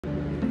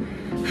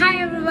Hi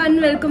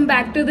everyone, welcome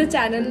back to the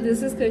channel.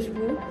 This is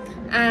Khushboo,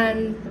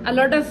 and a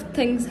lot of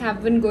things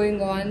have been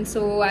going on,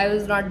 so I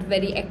was not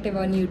very active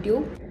on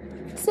YouTube.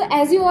 So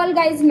as you all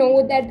guys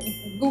know that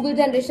Google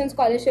Generation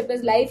Scholarship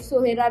is live,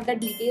 so here are the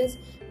details.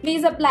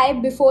 Please apply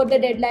before the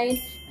deadline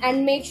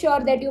and make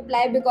sure that you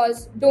apply,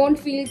 because don't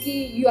feel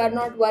ki you are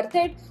not worth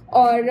it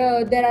or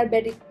there are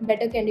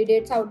better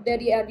candidates out there,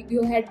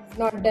 you had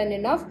not done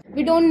enough.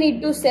 We don't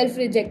need to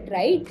self-reject,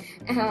 right?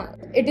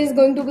 It is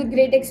going to be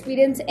great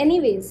experience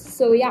anyways.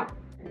 So yeah.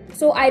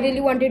 So I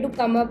really wanted to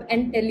come up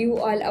and tell you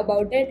all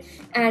about it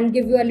and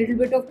give you a little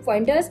bit of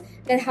pointers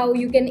that how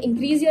you can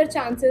increase your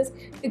chances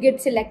to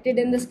get selected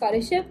in the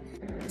scholarship.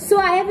 So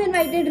I have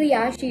invited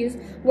Riya. She is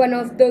one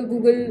of the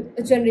Google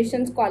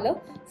Generation Scholar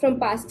from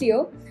past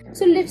year.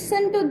 So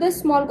listen to this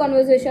small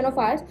conversation of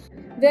ours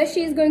where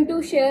she is going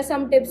to share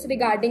some tips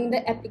regarding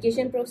the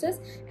application process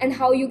and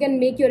how you can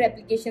make your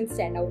application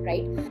stand out,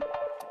 right?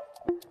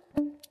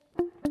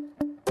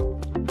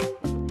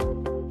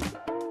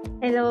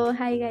 Hello,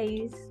 hi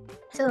guys.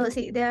 So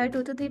see, there are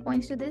 2 to 3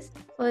 points to this.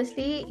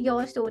 Firstly,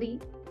 your story,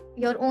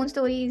 your own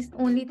story is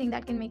only thing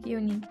that can make you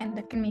unique and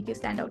that can make you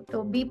stand out.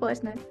 So be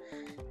personal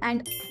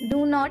and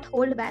do not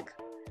hold back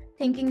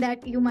thinking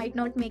that you might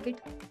not make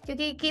it.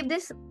 Okay, keep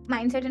this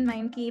mindset in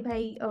mind.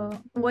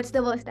 What's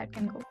the worst that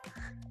can go?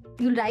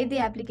 You write the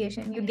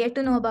application, you get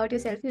to know about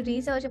yourself, you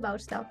research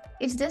about stuff.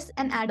 It's just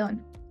an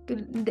add-on.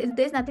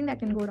 There's nothing that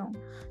can go wrong.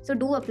 So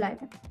do apply.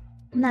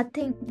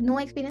 Nothing, no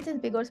experience is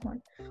big or small.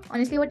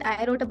 Honestly, what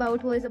I wrote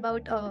about was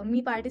about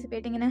me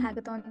participating in a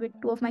hackathon with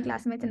 2 of my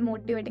classmates and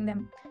motivating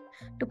them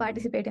to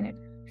participate in it.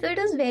 So it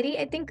was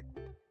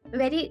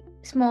very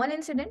small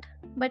incident,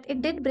 but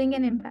it did bring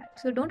an impact.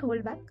 So don't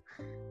hold back.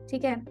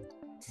 Okay.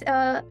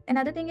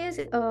 Another thing is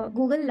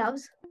Google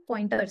loves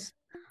pointers.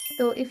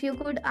 So if you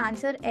could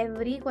answer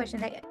every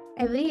question, like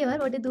every year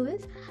what they do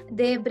is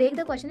they break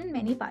the question in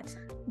many parts.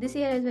 This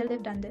year as well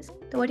they've done this.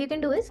 So what you can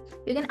do is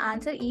you can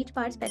answer each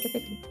part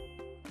specifically.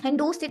 And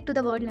do stick to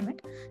the word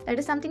limit. That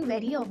is something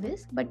very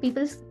obvious, but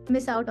people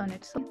miss out on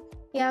it. So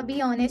yeah,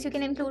 be honest. You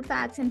can include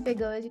facts and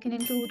figures. You can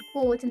include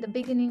quotes in the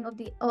beginning of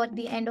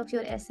the end of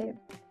your essay.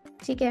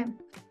 Okay.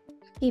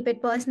 Keep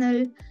it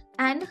personal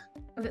and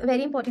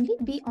very importantly,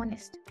 be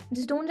honest.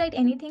 Just don't write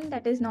anything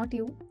that is not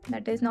you,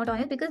 that is not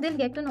honest, because they'll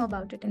get to know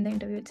about it in the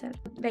interview itself.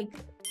 Like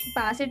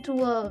pass it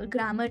through a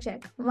grammar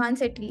check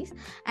once at least,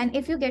 and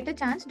if you get a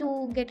chance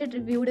to get it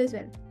reviewed as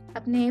well.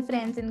 अपने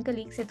friends and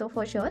colleagues से तो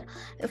for sure,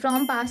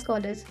 from past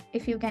scholars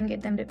if you can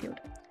get them reviewed.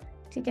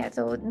 Okay,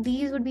 so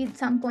these would be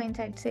some points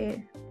I'd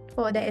say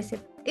for the essay.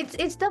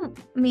 It's the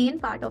main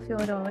part of your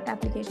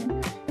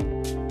application.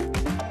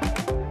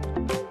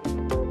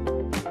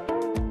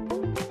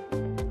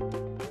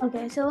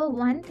 Okay, so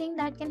one thing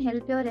that can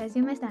help your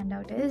resume stand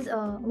out is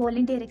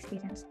volunteer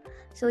experience.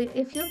 So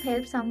if you've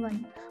helped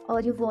someone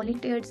or you've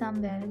volunteered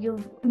somewhere,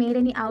 you've made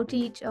any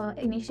outreach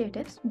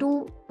initiatives,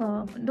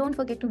 don't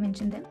forget to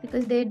mention them,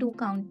 because they do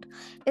count,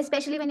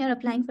 especially when you're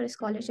applying for a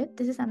scholarship.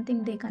 This is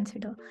something they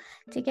consider.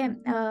 Okay,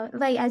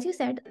 why, as you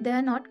said, there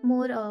are not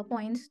more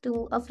points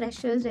to a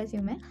fresher's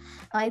resume.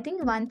 I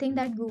think one thing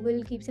that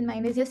Google keeps in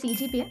mind is your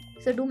CGPA.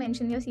 So do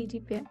mention your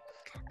CGPA.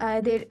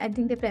 I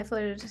think they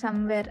prefer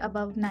somewhere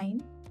above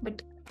 9,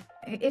 but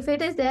if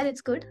it is there, it's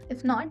good.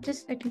 If not,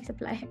 just at least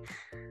apply.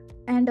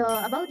 And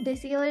about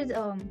this year's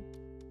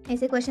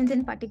essay questions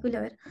in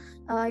particular,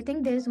 I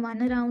think there's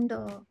one around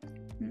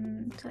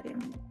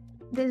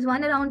there's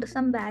one around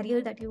some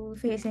barrier that you're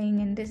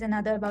facing, and there's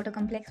another about a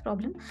complex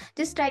problem.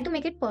 Just try to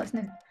make it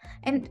personal.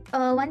 And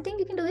one thing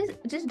you can do is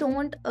just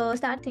don't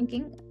start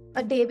thinking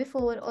a day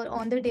before or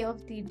on the day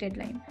of the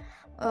deadline.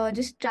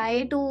 Just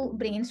try to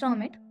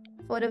brainstorm it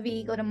for a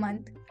week or a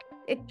month.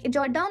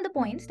 Jot down the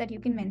points that you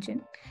can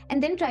mention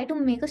and then try to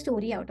make a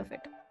story out of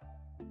it.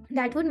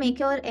 That would make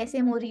your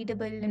essay more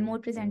readable and more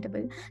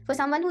presentable. For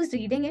someone who's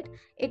reading it,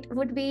 it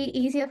would be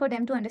easier for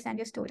them to understand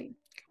your story.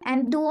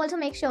 And do also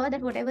make sure that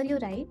whatever you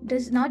write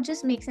does not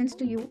just make sense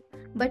to you,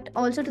 but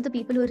also to the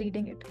people who are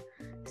reading it.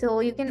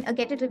 So you can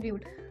get it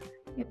reviewed.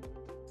 Yep.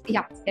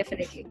 Yeah,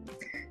 definitely.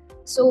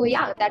 So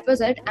yeah, that was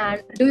it.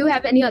 And do you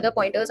have any other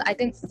pointers? I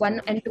think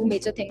 1 and 2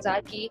 major things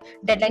are कि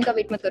deadline का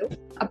wait मत करो.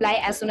 Apply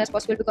as soon as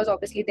possible, because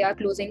obviously they are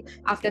closing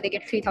after they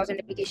get 3,000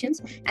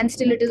 applications, and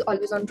still it is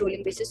always on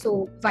rolling basis.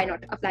 So why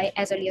not apply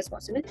as early as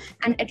possible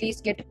and at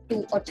least get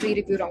 2 or 3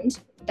 review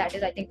rounds? That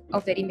is, I think, a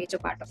very major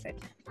part of it.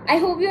 I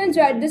hope you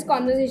enjoyed this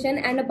conversation.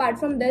 And apart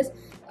from this,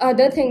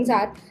 other things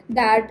are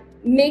that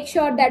make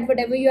sure that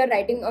whatever you are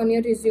writing on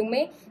your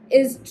resume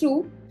is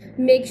true.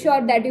 Make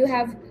sure that you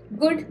have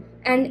good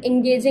and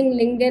engaging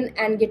LinkedIn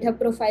and GitHub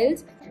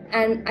profiles.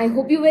 And I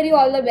hope you very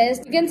all the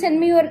best. You can send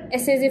me your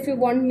essays if you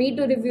want me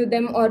to review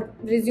them, or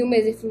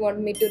resumes if you want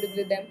me to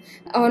review them,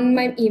 on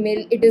my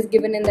email. It is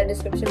given in the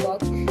description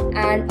box.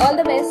 And all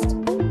the best.